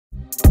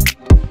Hey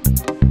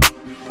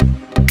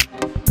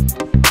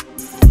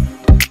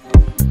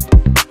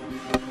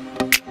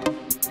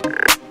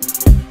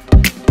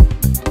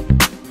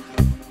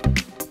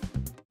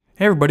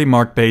everybody,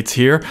 Mark Bates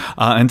here,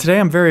 and today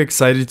I'm very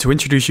excited to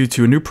introduce you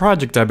to a new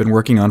project I've been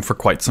working on for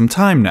quite some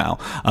time now.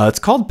 It's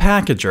called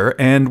Pkger,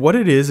 and what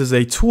it is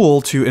a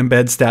tool to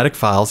embed static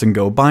files in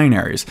Go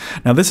binaries.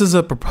 Now this is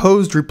a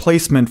proposed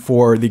replacement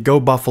for the Go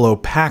Buffalo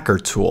Packer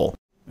tool.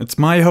 It's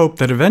my hope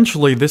that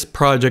eventually this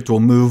project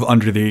will move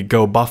under the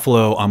Go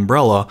Buffalo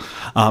umbrella,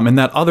 and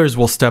that others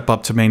will step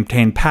up to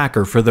maintain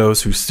Pkger for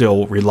those who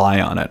still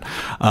rely on it.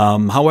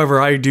 However,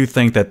 I do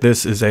think that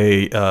this is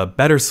a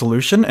better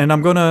solution, and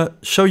I'm going to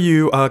show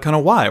you kind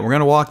of why. We're going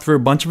to walk through a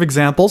bunch of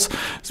examples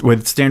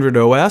with standard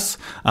OS,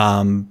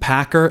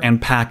 Pkger,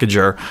 and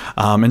Pkger,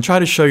 and try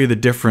to show you the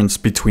difference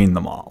between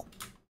them all.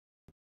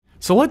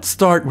 So let's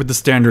start with the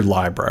standard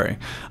library,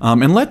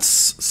 and let's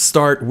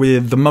start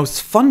with the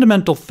most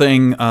fundamental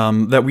thing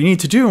that we need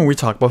to do when we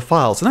talk about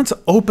files, and that's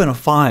open a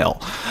file.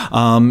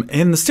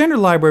 In the standard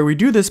library, we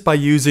do this by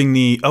using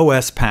the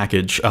OS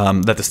package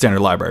that the standard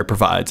library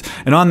provides,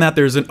 and on that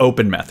there's an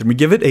open method. We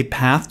give it a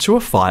path to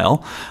a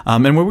file,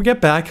 and what we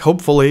get back,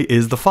 hopefully,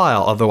 is the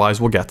file, otherwise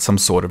we'll get some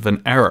sort of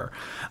an error.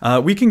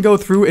 We can go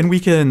through and we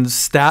can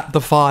stat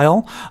the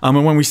file,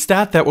 and when we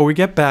stat that, what we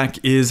get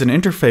back is an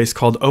interface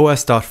called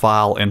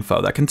os.fileinfo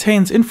that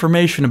contains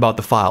information about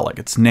the file, like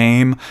its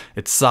name,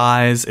 its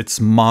size, its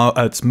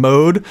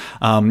mode,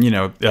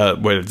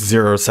 whether it's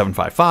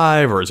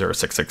 0755 or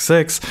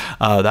 0666,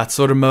 that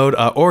sort of mode,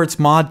 or its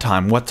mod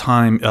time, what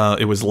time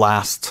it was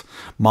last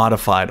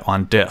modified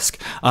on disk.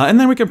 And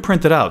then we can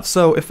print it out.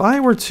 So if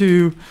I were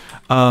to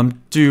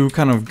do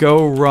kind of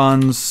go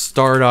run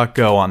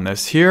star.go on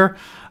this here,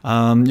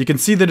 you can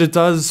see that it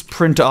does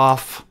print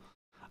off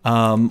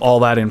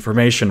all that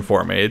information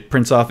for me. It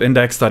prints off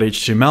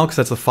index.html because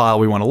that's the file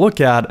we want to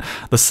look at,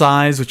 the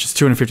size, which is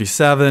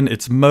 257,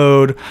 its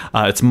mode,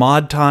 its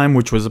mod time,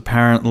 which was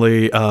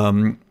apparently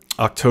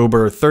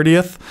October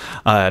 30th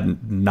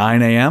at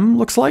 9 a.m.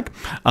 looks like,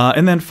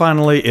 and then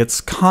finally its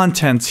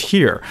contents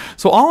here.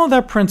 So all of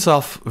that prints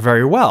off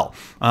very well.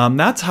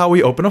 That's how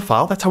we open a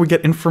file. That's how we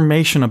get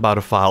information about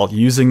a file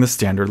using the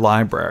standard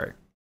library.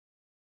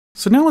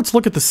 So now let's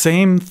look at the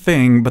same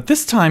thing, but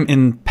this time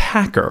in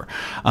Pkger.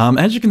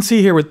 As you can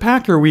see here with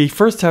Pkger, we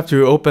first have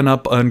to open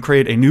up and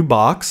create a new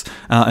box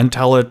and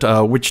tell it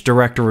which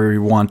directory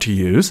we want to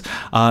use.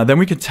 Then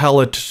we can tell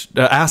it,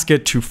 ask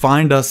it to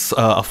find us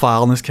a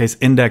file, in this case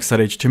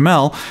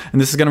index.html, and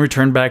this is going to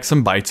return back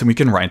some bytes, and we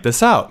can write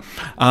this out.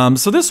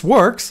 So this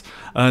works,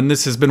 and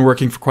this has been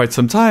working for quite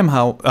some time.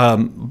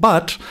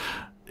 But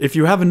if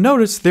you haven't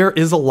noticed, there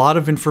is a lot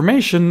of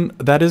information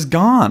that is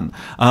gone.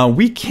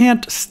 We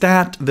can't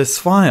stat this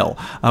file.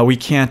 We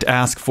can't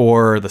ask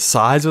for the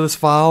size of this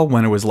file,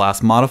 when it was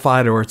last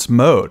modified, or its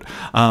mode,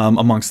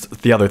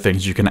 amongst the other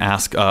things you can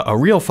ask a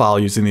real file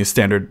using the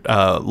standard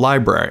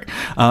library.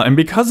 And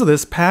because of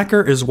this,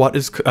 Pkger is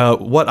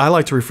what I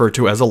like to refer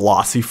to as a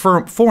lossy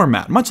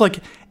format, much like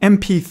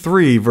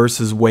MP3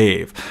 versus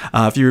WAV.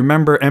 If you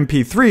remember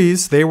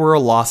MP3s, they were a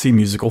lossy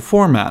musical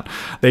format.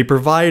 They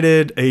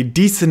provided a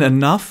decent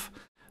enough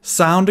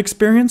sound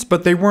experience,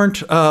 but they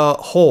weren't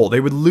whole. They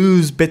would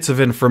lose bits of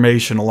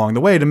information along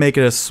the way to make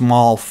it a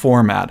small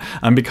format.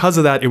 And because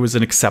of that, it was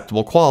an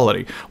acceptable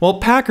quality. Well,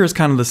 Pkger is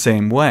kind of the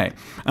same way.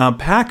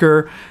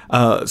 Pkger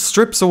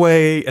strips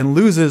away and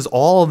loses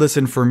all of this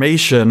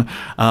information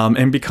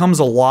and becomes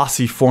a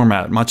lossy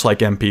format, much like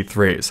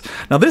MP3s.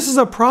 Now, this is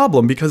a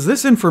problem because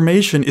this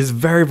information is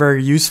very,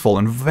 very useful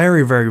and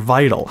very, very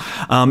vital.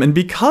 And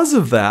because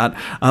of that,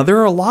 there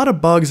are a lot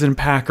of bugs in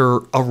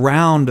Pkger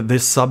around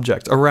this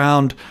subject,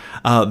 around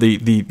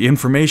the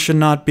information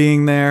not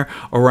being there,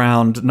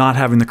 around not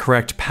having the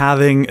correct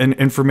pathing and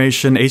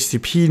information,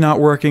 HTTP not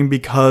working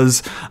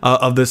because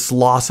of this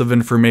loss of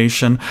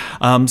information.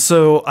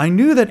 So I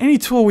knew that any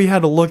tool we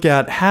had to look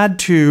at had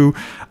to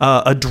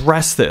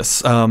address this.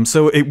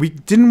 So we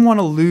didn't want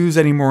to lose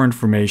any more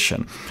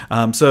information.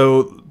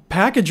 So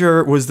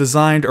Pkger was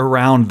designed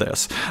around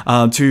this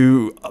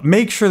to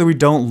make sure that we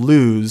don't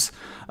lose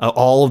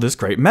all of this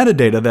great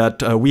metadata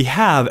that we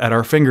have at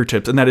our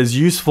fingertips, and that is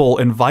useful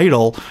and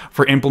vital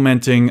for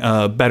implementing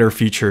better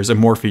features and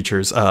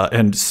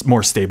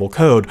more stable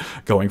code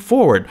going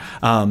forward.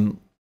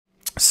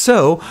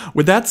 So,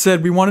 with that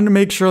said, we wanted to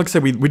make sure, like I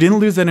said, we didn't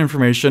lose that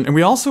information, and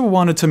we also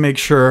wanted to make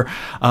sure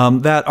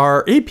that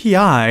our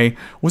API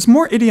was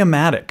more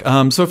idiomatic.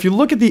 So if you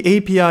look at the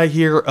API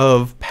here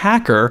of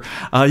Pkger,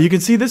 you can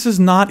see this is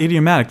not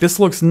idiomatic.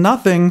 This looks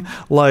nothing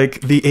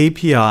like the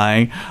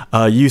API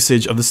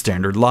usage of the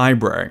standard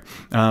library.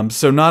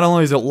 So not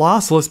only is it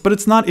lossless, but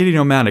it's not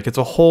idiomatic. It's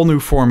a whole new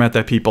format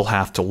that people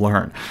have to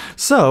learn.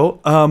 So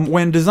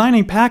when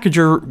designing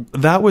Pkger,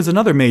 that was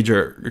another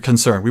major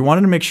concern. We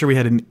wanted to make sure we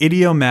had an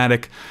idiomatic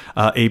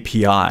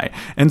API.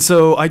 And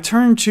so I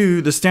turned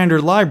to the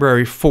standard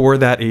library for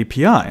that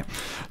API.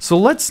 So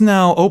let's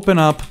now open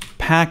up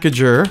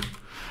Pkger,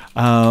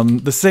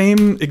 the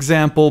same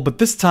example, but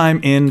this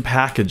time in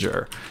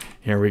Pkger.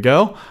 Here we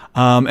go.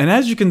 And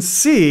as you can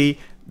see,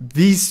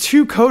 these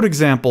two code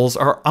examples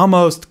are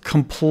almost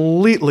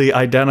completely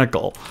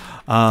identical.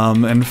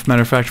 And as a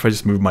matter of fact, if I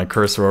just move my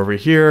cursor over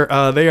here,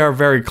 they are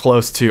very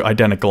close to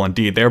identical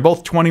indeed. They are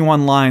both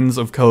 21 lines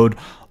of code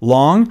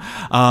long,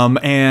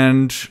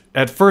 and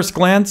at first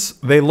glance,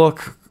 they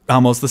look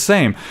almost the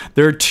same.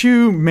 There are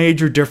two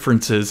major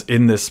differences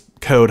in this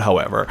code,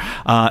 however,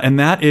 and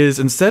that is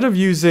instead of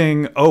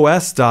using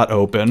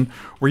os.open,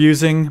 we're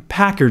using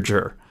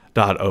pkger.open.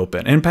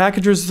 And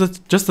Pkger is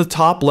just the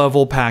top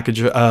level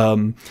package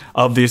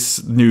of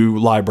this new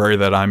library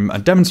that I'm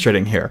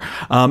demonstrating here.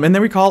 And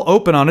then we call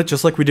open on it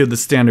just like we did the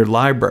standard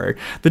library.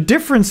 The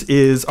difference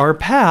is our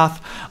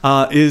path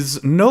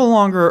is no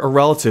longer a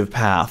relative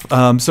path.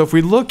 So if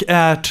we look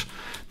at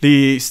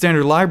the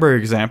standard library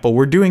example,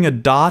 we're doing a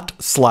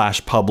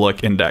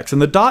dot/public index.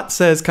 And the dot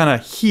says kind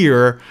of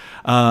here,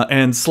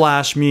 and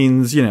slash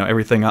means, you know,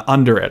 everything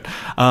under it.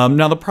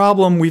 Now the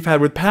problem we've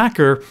had with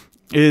Pkger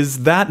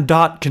is that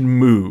dot can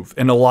move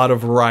in a lot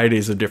of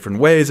varieties of different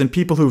ways, and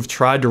people who've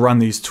tried to run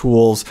these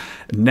tools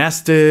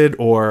nested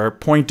or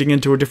pointing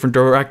into a different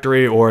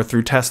directory or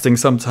through testing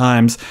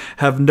sometimes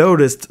have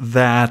noticed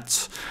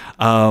that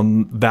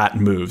that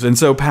moves. And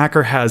so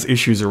Pkger has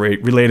issues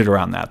related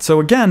around that. So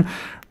again,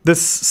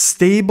 this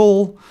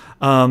stable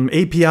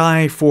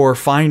API for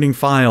finding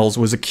files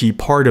was a key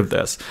part of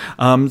this.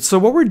 So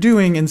what we're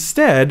doing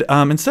instead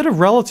of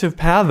relative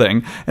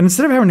pathing, and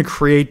instead of having to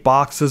create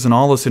boxes and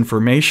all this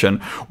information,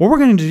 what we're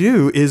going to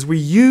do is we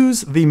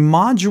use the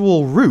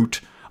module root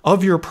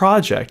of your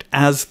project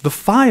as the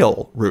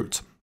file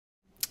root.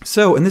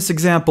 So in this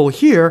example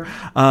here,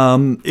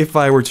 if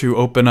I were to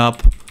open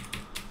up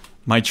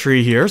my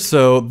tree here.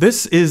 So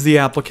this is the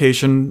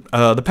application,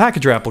 the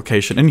Pkger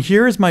application, and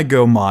here is my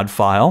Go mod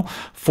file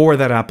for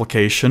that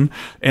application,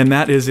 and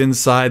that is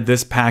inside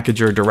this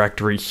Pkger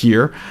directory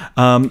here.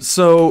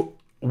 So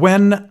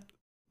when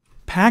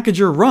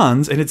Pkger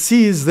runs and it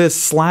sees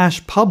this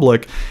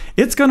 /public,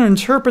 it's going to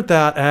interpret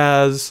that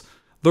as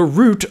the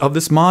root of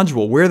this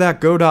module. Where that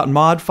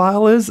go.mod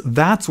file is,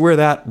 that's where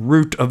that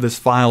root of this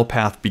file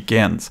path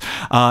begins.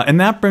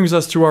 And that brings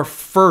us to our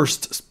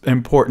first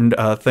important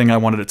thing I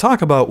wanted to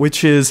talk about,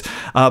 which is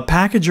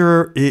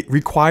Pkger, it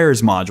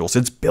requires modules.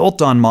 It's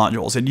built on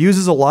modules. It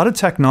uses a lot of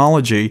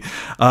technology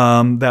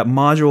that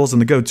modules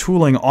and the Go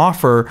tooling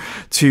offer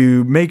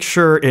to make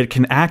sure it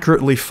can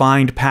accurately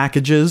find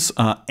packages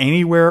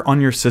anywhere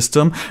on your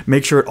system,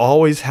 make sure it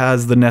always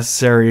has the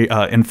necessary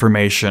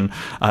information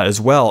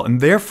as well. And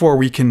therefore,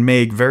 we can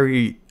make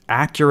very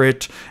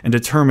accurate and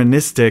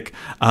deterministic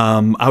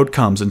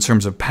outcomes in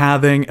terms of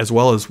pathing, as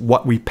well as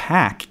what we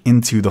pack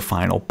into the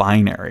final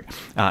binary.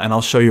 And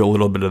I'll show you a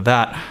little bit of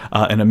that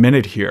in a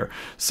minute here.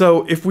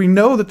 So if we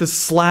know that the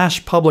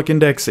 /public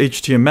index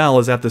HTML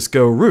is at this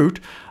Go root,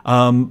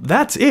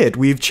 that's it.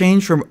 We've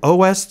changed from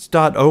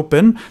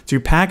os.open to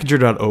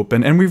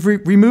pkger.open, and we've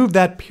removed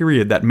that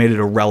period that made it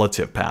a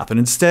relative path. And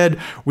instead,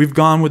 we've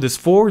gone with this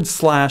 /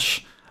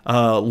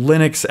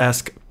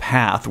 Linux-esque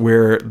path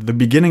where the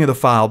beginning of the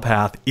file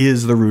path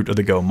is the root of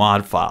the Go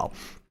mod file.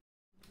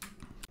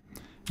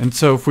 And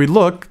so if we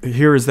look,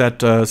 here is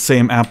that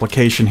same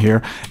application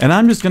here, and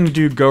I'm just going to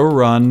do go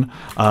run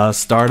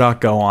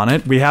star.go on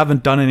it. We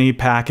haven't done any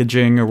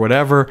packaging or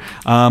whatever,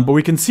 but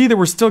we can see that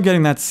we're still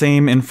getting that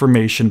same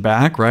information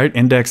back, right?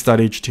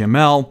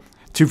 Index.html.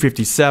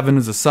 257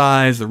 is the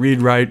size, the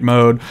read-write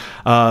mode,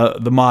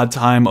 the mod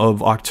time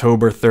of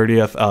October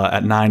 30th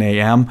at 9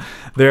 a.m.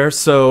 there.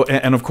 So,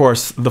 and of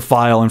course, the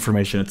file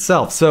information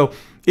itself. So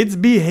it's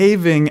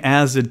behaving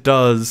as it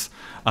does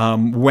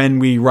when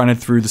we run it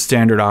through the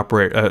standard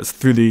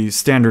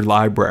standard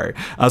library.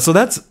 So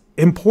that's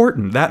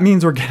important. That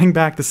means we're getting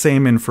back the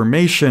same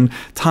information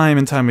time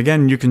and time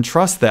again. And you can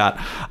trust that.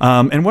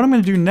 And what I'm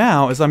going to do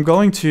now is I'm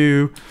going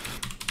to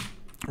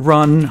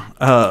run,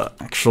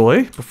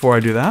 actually, before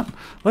I do that,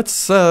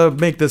 let's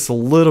make this a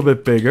little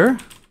bit bigger.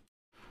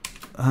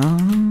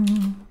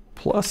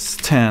 Plus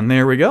 10,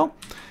 there we go.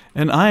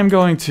 And I am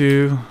going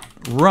to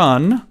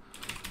run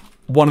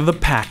one of the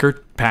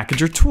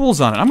Pkger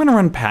tools on it. I'm going to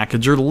run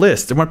Pkger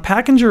list. And what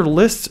Pkger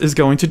list is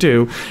going to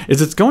do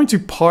is it's going to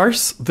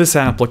parse this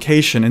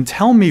application and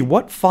tell me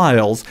what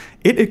files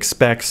it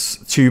expects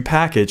to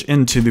package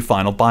into the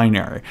final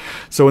binary.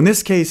 So in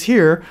this case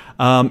here,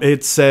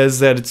 it says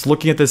that it's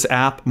looking at this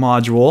app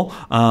module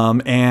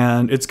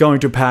and it's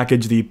going to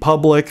package the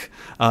public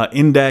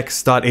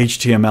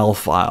index.html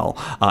file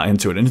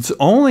into it. And it's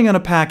only going to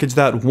package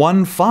that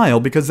one file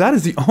because that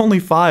is the only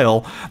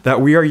file that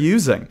we are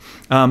using.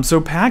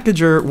 So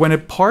Pkger, when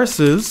it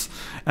parses,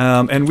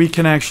 and we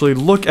can actually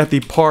look at the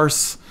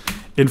parse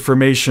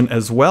information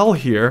as well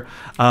here,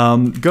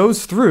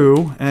 goes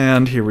through,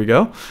 and here we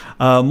go,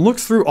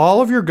 looks through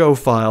all of your Go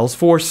files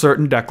for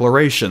certain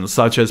declarations,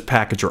 such as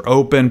Pkger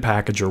open,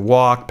 Pkger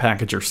walk,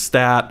 Pkger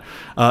stat,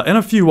 and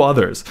a few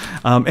others.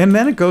 And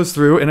then it goes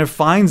through and it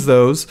finds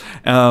those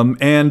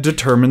and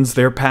determines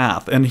their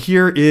path. And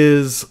here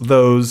is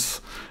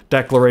those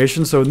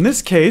declaration. So in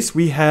this case,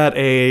 we had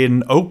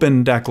an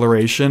open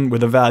declaration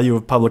with a value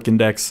of public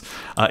index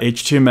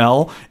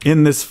HTML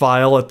in this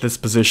file at this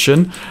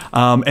position.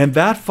 And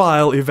that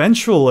file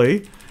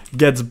eventually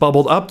gets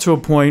bubbled up to a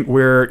point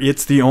where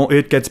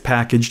it gets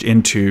packaged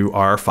into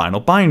our final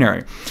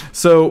binary.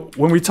 So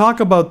when we talk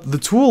about the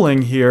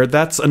tooling here,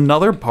 that's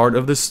another part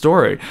of this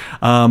story.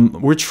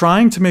 We're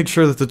trying to make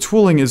sure that the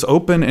tooling is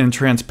open and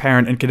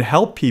transparent and can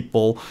help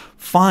people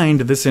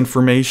find this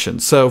information.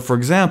 So for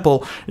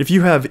example, if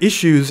you have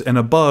issues and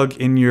a bug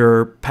in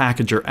your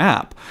Pkger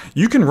app,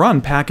 you can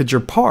run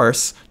Pkger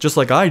parse, just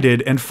like I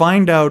did, and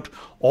find out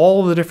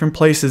all the different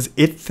places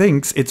it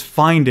thinks it's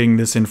finding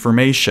this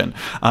information.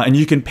 And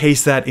you can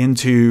paste that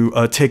into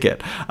a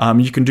ticket.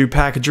 You can do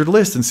Pkger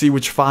list and see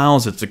which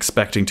files it's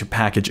expecting to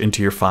package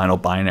into your final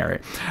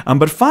binary.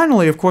 But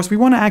finally, of course, we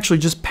want to actually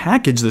just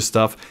package this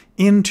stuff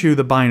into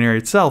the binary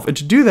itself. And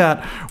to do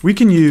that, we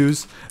can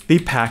use the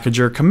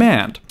Pkger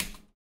command.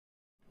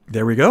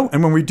 There we go.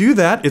 And when we do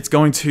that, it's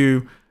going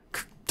to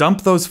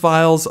dump those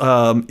files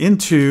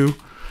into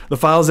the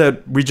files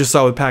that we just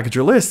saw with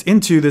Pkger list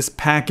into this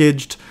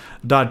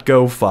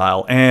packaged.go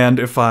file. And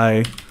if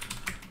I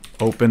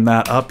open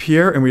that up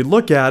here and we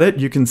look at it,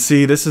 you can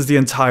see this is the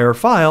entire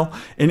file,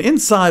 and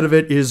inside of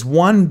it is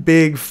one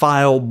big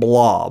file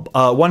blob,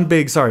 one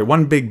big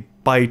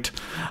byte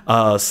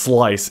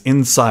slice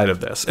inside of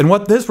this. And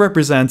what this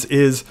represents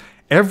is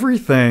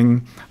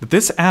everything that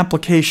this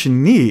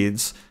application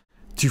needs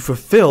to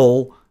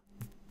fulfill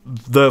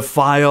the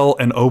file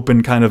and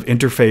open kind of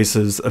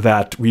interfaces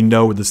that we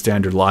know with the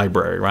standard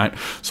library, right?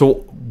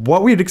 So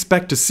what we'd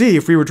expect to see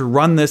if we were to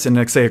run this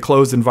in, say, a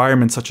closed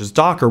environment such as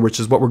Docker, which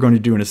is what we're going to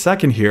do in a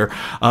second here,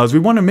 is we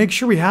want to make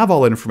sure we have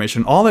all that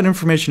information. All that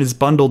information is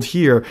bundled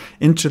here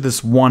into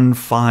this one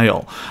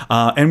file.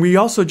 And we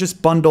also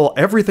just bundle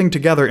everything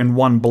together in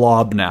one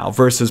blob now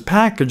versus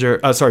Pkger,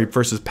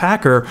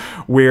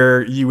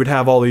 where you would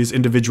have all these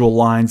individual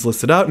lines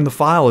listed out, and the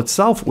file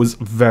itself was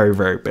very,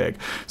 very big.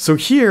 So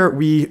here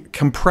we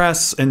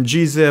compress and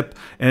gzip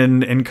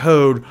and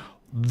encode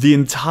the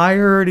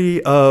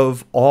entirety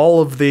of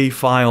all of the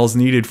files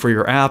needed for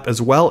your app,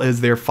 as well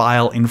as their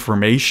file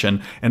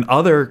information and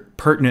other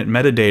pertinent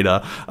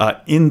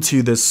metadata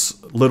into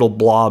this little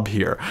blob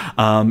here.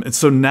 And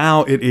so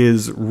now it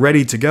is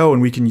ready to go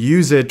and we can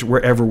use it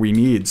wherever we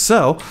need.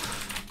 So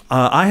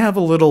I have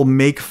a little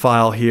make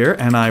file here,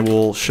 and I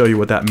will show you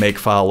what that make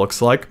file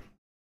looks like.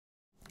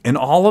 And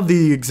all of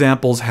the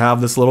examples have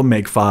this little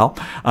make file,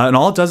 and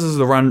all it does is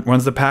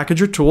runs the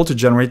Pkger tool to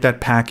generate that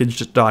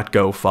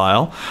packaged.go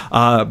file,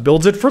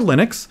 builds it for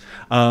Linux,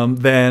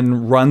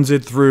 then runs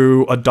it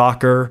through a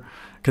Docker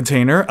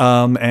container,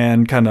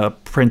 and kind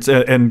of prints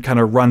it and kind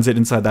of runs it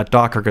inside that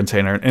Docker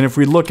container. And if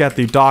we look at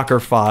the Docker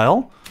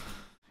file,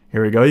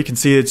 here we go, you can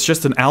see it's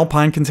just an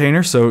Alpine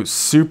container, so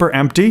super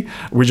empty.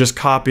 We're just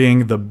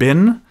copying the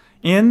bin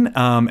in,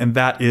 and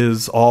that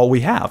is all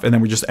we have, and then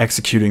we're just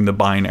executing the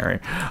binary.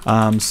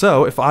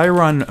 So if I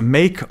run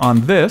make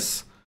on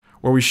this,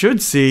 what we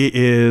should see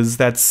is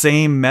that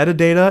same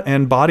metadata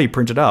and body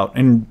printed out,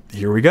 and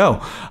here we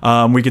go.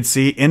 We could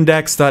see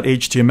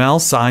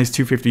index.html, size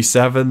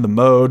 257, the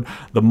mode,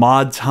 the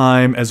mod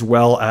time, as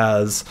well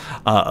as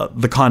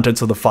the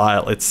contents of the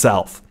file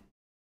itself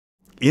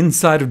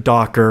inside of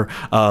Docker,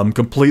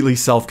 completely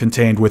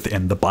self-contained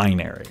within the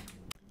binary.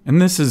 And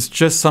this is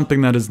just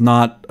something that is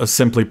not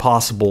simply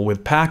possible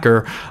with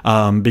Pkger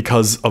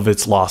because of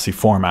its lossy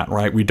format,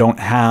 right? We don't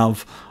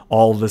have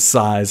all the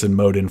size and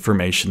mode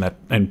information that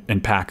in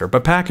Pkger,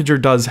 but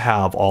Pkger does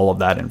have all of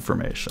that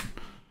information.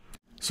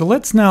 So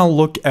let's now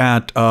look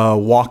at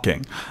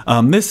walking.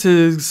 This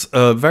is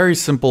a very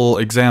simple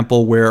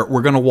example where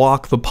we're going to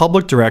walk the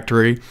public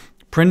directory,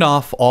 print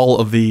off all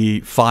of the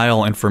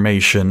file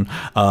information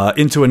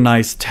into a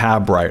nice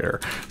tab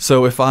writer.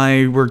 So if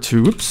I were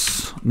to,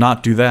 oops,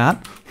 not do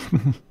that,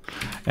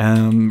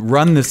 and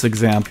run this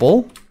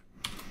example,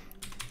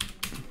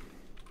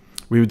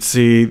 we would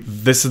see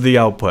this is the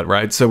output,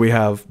 right? So we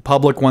have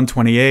public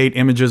 128,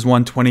 images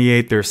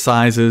 128, their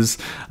sizes.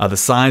 The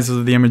sizes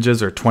of the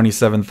images are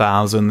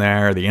 27,000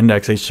 there. The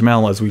index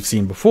HTML, as we've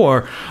seen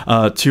before,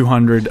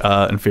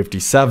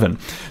 257.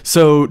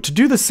 So to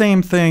do the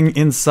same thing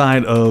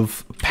inside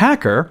of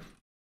Pkger,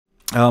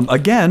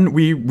 again,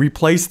 we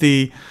replace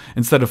the,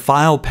 instead of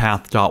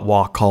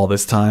filepath.walk call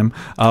this time,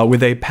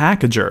 with a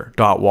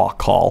pkger.walk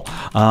call.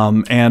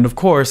 And of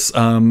course,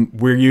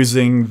 we're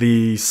using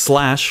the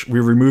slash,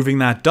 we're removing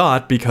that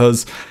dot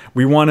because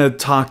we want to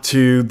talk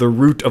to the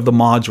root of the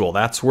module.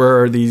 That's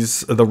where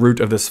the root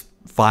of this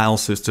file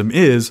system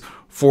is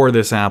for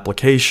this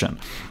application.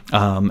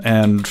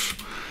 And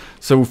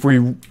so if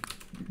we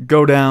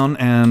go down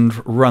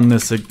and run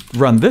this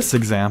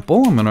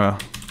example, I'm gonna,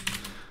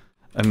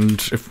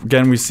 and if,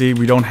 again, we see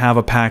we don't have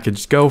a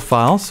packaged Go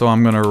file, so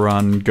I'm going to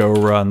run go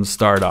run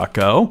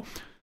star.go,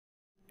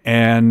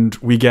 and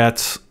we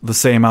get the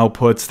same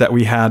outputs that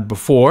we had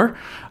before.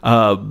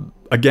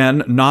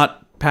 Again,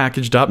 not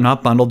packaged up,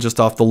 not bundled, just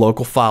off the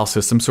local file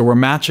system. So we're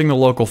matching the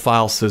local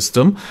file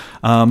system.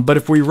 But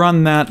if we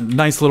run that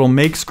nice little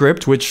make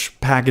script, which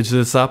packages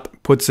this up,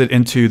 puts it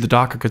into the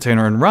Docker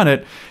container and run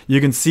it,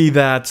 you can see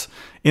that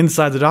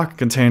inside the Docker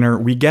container,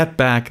 we get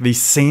back the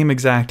same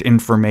exact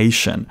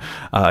information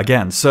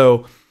again.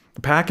 So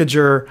the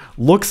Pkger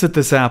looks at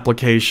this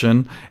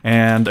application,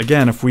 and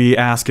again, if we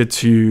ask it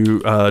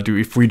to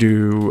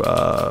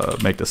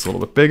make this a little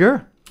bit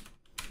bigger,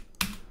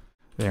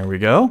 there we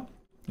go.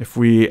 If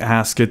we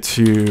ask it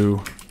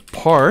to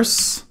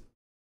parse,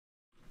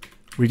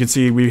 we can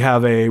see we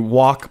have a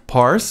walk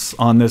parse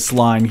on this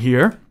line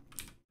here,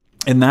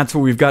 and that's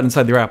what we've got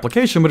inside their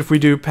application. But if we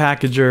do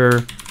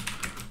Pkger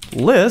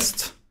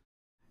list,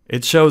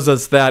 it shows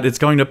us that it's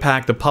going to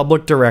pack the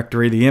public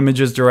directory, the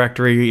images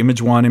directory,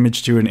 image 1,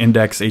 image 2, and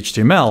index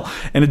HTML.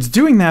 And it's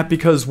doing that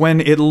because when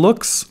the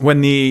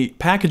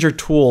Pkger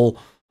tool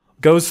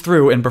goes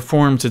through and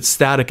performs its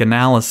static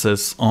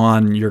analysis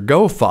on your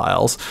Go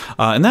files,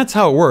 and that's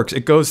how it works.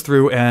 It goes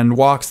through and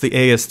walks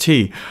the AST.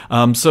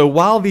 So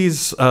while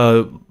these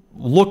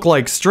look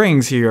like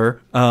strings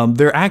here,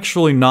 they're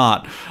actually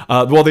not.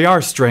 Well, they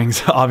are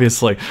strings,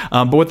 obviously,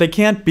 but what they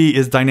can't be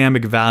is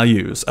dynamic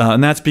values,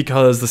 and that's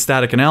because the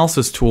static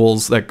analysis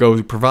tools that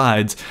Go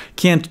provides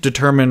can't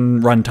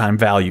determine runtime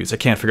values.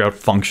 It can't figure out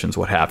functions,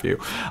 what have you.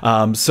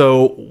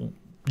 So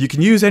you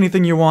can use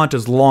anything you want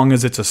as long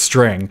as it's a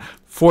string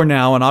for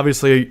now, and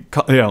obviously,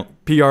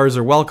 PRs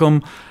are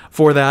welcome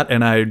for that,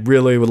 and I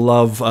really would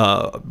love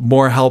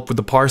more help with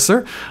the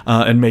parser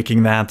and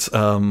making that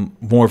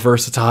more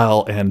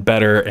versatile and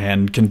better,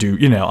 and can do,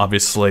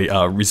 obviously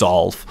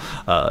resolve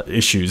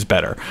issues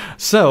better.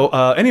 So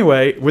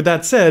anyway, with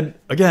that said,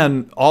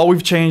 again, all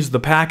we've changed the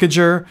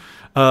Pkger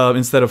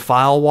instead of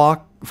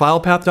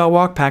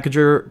filepath.walk,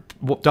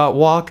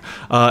 Pkger.walk,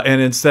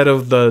 and instead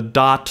of the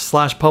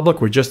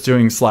 ./public, we're just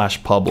doing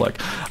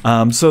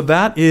 /public. So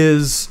that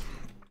is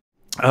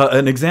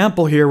an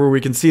example here where we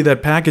can see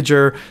that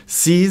Pkger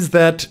sees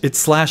that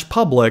it's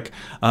 /public.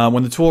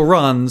 When the tool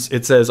runs,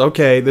 it says,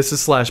 okay, this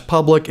is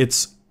 /public.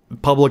 It's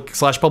public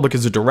 /public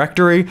is a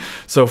directory.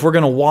 So if we're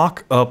going to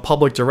walk a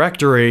public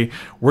directory,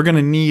 we're going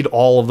to need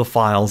all of the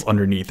files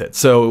underneath it.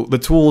 So the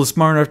tool is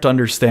smart enough to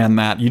understand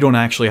that. You don't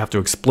actually have to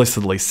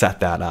explicitly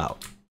set that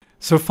out.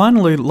 So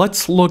finally,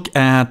 let's look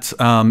at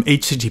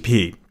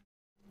HTTP,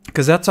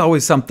 because that's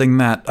always something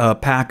that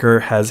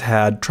Pkger has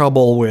had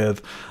trouble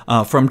with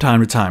from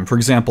time to time. For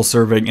example,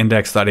 serving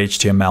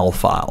index.html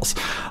files.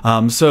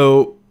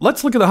 So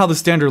let's look at how the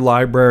standard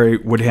library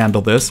would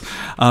handle this.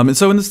 And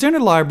so in the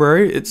standard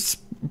library, it's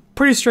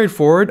pretty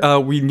straightforward.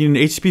 We need an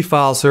HTTP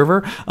file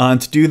server.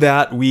 To do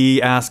that, we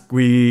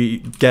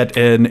get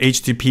an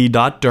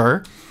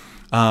http.dir,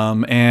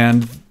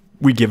 and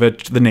we give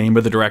it the name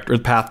of the directory,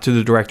 the path to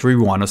the directory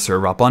we want to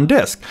serve up on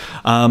disk.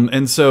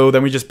 And so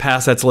then we just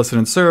pass that to listen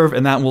and serve,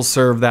 and that will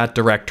serve that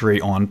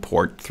directory on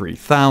port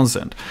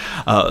 3000.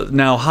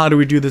 Now, how do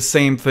we do the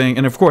same thing?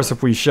 And of course,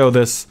 if we show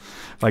this,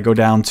 if I go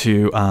down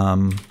to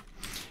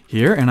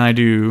here and I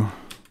do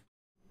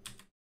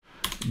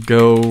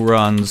go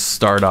run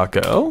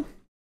star.go,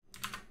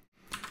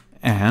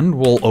 and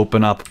we'll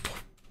open up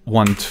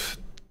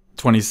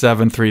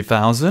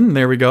 127.3000.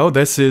 There we go.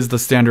 This is the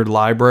standard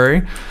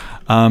library.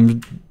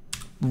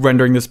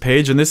 Rendering this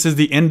page, and this is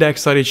the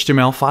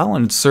index.html file,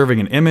 and it's serving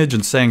an image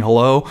and saying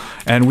hello,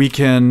 and we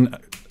can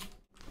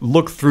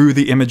look through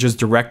the images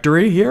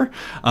directory here,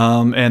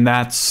 and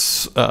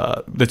that's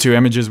the two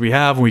images we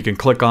have. We can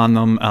click on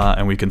them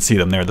and we can see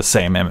them. They're the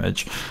same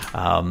image.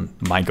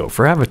 My Go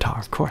for avatar,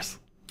 of course.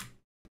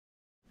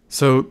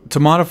 So to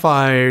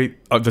modify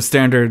the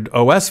standard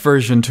OS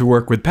version to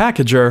work with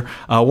Pkger,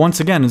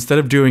 once again, instead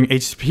of doing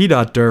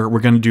http.dir,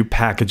 we're going to do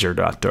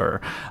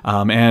pkger.dir.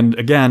 And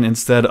again,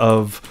 instead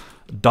of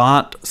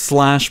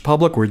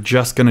 ./public, we're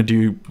just going to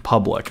do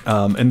public.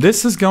 And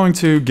this is going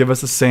to give us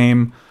the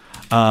same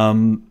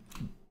kind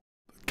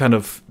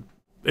of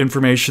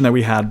information that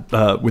we had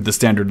with the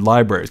standard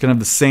library. It's going to have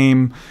the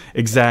same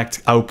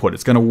exact output.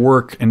 It's going to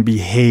work and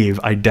behave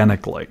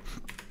identically.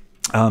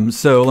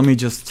 So let me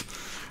just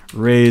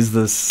raise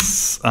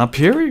this up.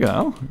 Here we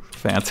go.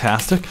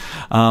 Fantastic.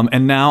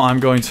 And now I'm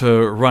going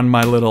to run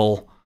my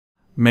little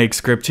make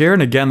script here.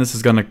 And again, this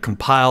is going to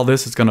compile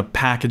this. It's going to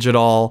package it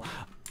all,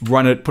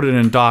 run it, put it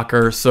in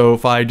Docker. So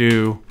if I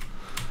do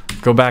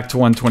go back to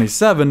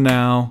 127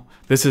 now,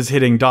 this is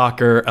hitting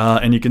Docker,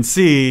 and you can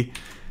see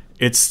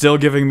it's still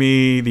giving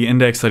me the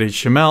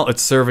index.html.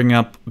 It's serving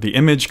up the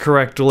image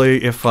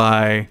correctly. If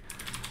I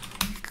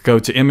go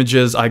to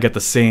images, I get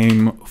the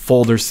same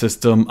folder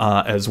system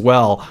as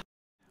well.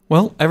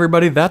 Well,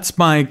 everybody, that's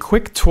my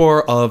quick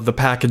tour of the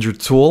Pkger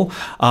tool.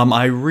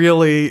 I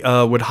really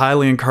would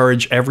highly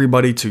encourage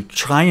everybody to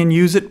try and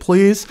use it,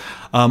 please.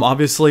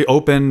 Obviously,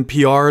 open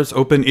PRs,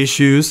 open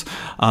issues.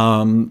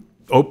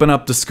 open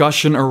up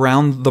discussion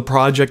around the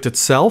project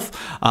itself.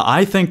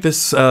 I think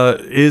this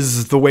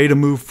is the way to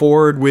move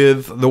forward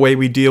with the way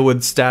we deal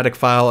with static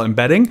file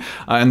embedding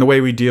and the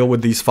way we deal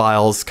with these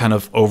files kind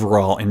of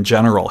overall in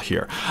general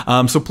here.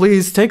 So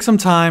please take some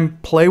time,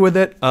 play with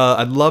it.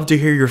 I'd love to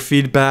hear your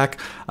feedback.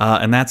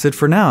 And that's it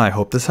for now. I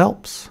hope this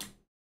helps.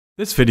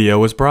 This video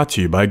was brought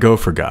to you by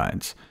Gopher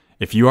Guides.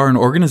 If you are an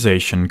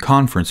organization,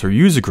 conference, or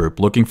user group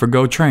looking for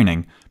Go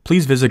training,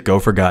 please visit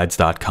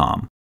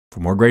gopherguides.com. For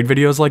more great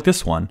videos like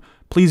this one,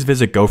 please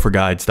visit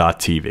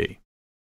gopherguides.tv.